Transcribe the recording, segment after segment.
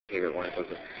Hey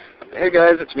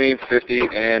guys, it's me, 50,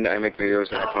 and I make videos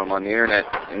and I put them on the internet.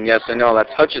 And yes, I know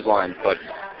that's Hutch's line, but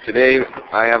today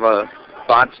I have a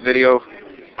bots video,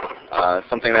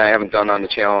 something that I haven't done on the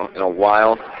channel in a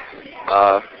while.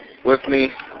 With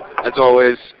me, as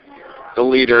always, the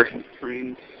leader.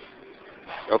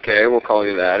 Okay, we'll call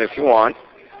you that if you want.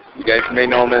 You guys may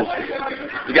know him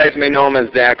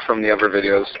as Zach from the other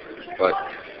videos. But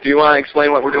do you want to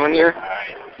explain what we're doing here?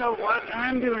 Alright, so what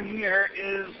I'm doing here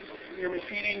is you're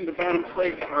machining the bottom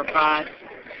plate or bot,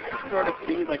 sort of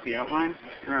see like the outline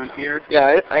around here.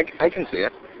 Yeah, I can see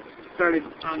it. Started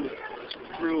on the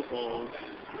screw holes,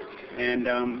 and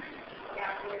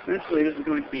eventually this is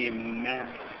going to be a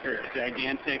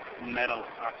gigantic metal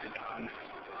octagon.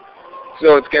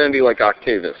 So it's going to be like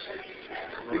Octavius.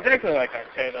 Exactly like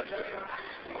Octavius.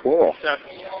 Cool. Except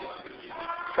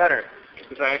better,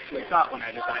 because I actually thought when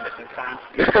I designed it this time.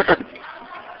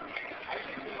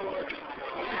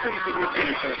 Pretty significant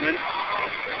improvement.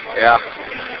 Yeah.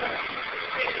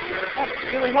 I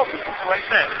really hope it's the right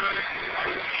fit.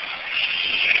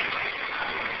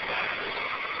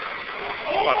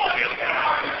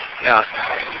 Yeah.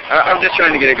 I'm just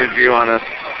trying to get a good view on this.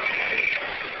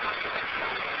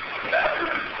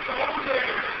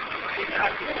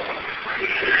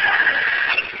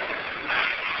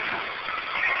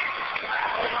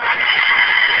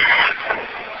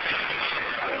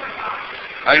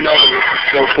 I know this is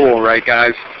so cool, right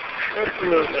guys?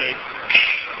 Absolutely.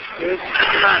 It's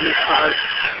not this part.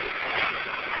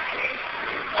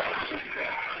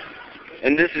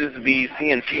 And this is the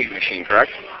CNC machine,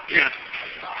 correct? Yeah.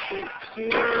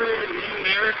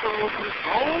 Numerical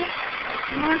control?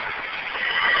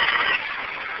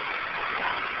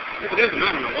 If it isn't,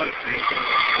 I don't know what it's saying.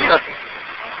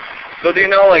 So do you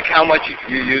know like how much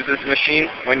you use this machine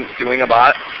when doing a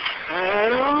bot?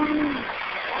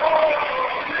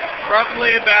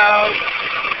 Roughly about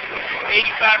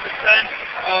 85%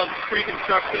 of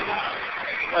pre-construction,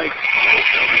 like,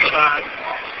 bot.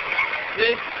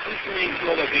 This is the main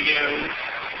tool that we use.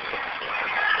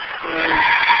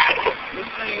 This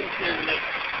thing can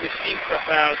machine stuff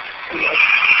out to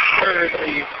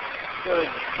absurdly good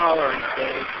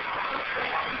tolerances.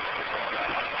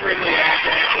 Extremely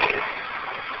accurate.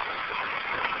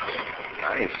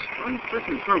 Nice. One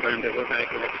person programmed it was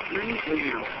accurate.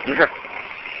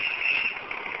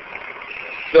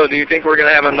 So do you think we're going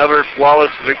to have another flawless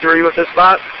victory with this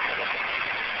bot?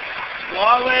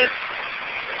 Flawless?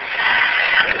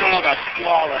 I don't know about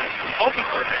flawless. I'm hoping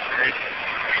for victory.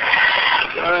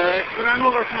 But I'm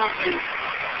overconfident.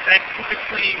 That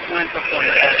typically went before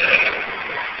that.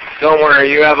 Don't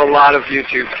worry, you have a lot of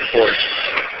YouTube support.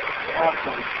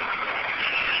 Awesome.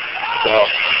 So.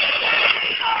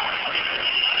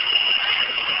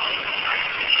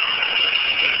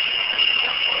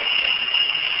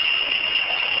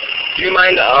 Do you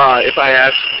mind if I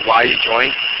ask why you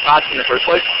joined bots in the first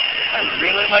place? I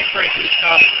really like breaking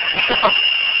stuff.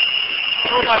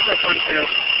 Robots are fun too.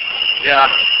 Yeah.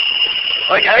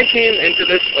 Like I came into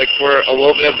this like for a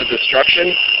little bit of the destruction,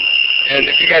 and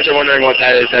if you guys are wondering what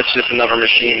that is, that's just another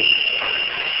machine.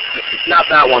 It's not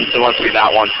that one, so it must be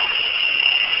that one.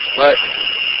 But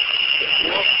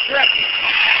Well, correct.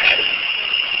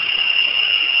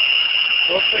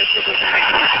 Both places are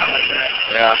like that.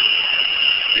 yeah.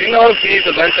 Do you know if these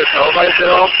events are televised at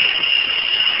all?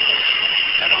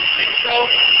 I don't think so.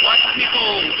 Lots of people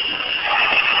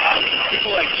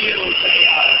like you, they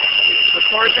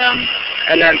record them.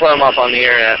 And then put them up on the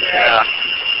internet. Yeah.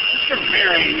 Just for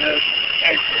marrying this.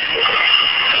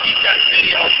 You've got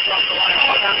videos from the line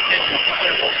of competition.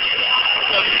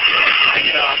 So you can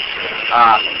take it off.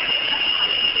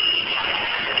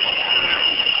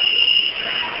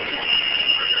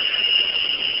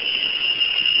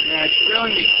 Yeah, it's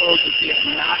really neat to see a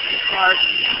monotonous part.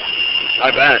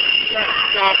 I bet. You gotta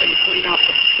stop and clean up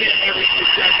the pit every 2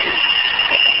 seconds.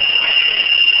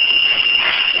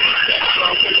 That's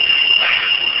broken.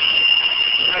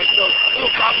 Alright, so a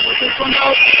little problem with this one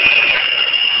though.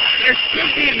 There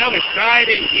should be another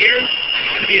side in here. It's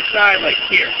going to be a side like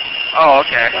here. Oh,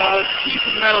 okay. The piece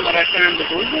of metal that I found was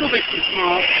a little bit too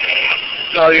small.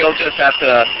 So you'll just have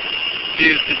to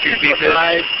fuse the 2 pieces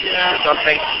Yeah. or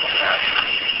something?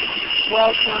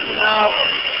 Well, something out.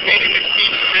 Maybe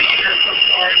machine measure of some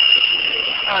sort.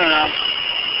 I don't know.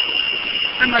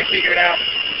 I might figure it out.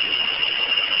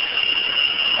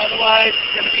 Otherwise,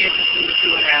 it's going to be interesting to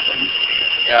see what happens.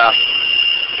 Yeah.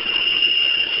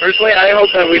 Personally, I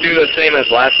hope that we do the same as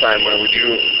last time, where we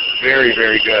do very,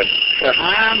 very good.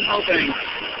 I'm hoping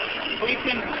we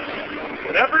can,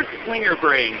 whatever Slinger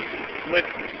brings, with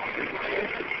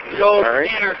Go All right.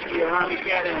 Anarchy or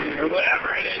Armageddon or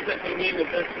whatever it is that they named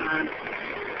it this time.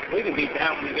 We can beat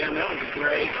that one again. That would be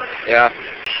great. Yeah.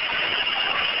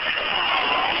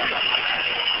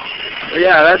 But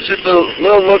yeah, that's just a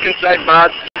little look inside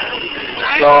bots.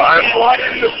 So I'm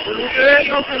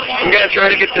gonna try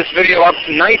to get this video up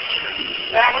tonight.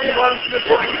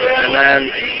 And then,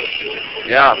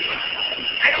 yeah.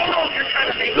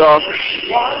 So,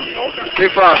 stay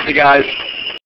frosty, guys.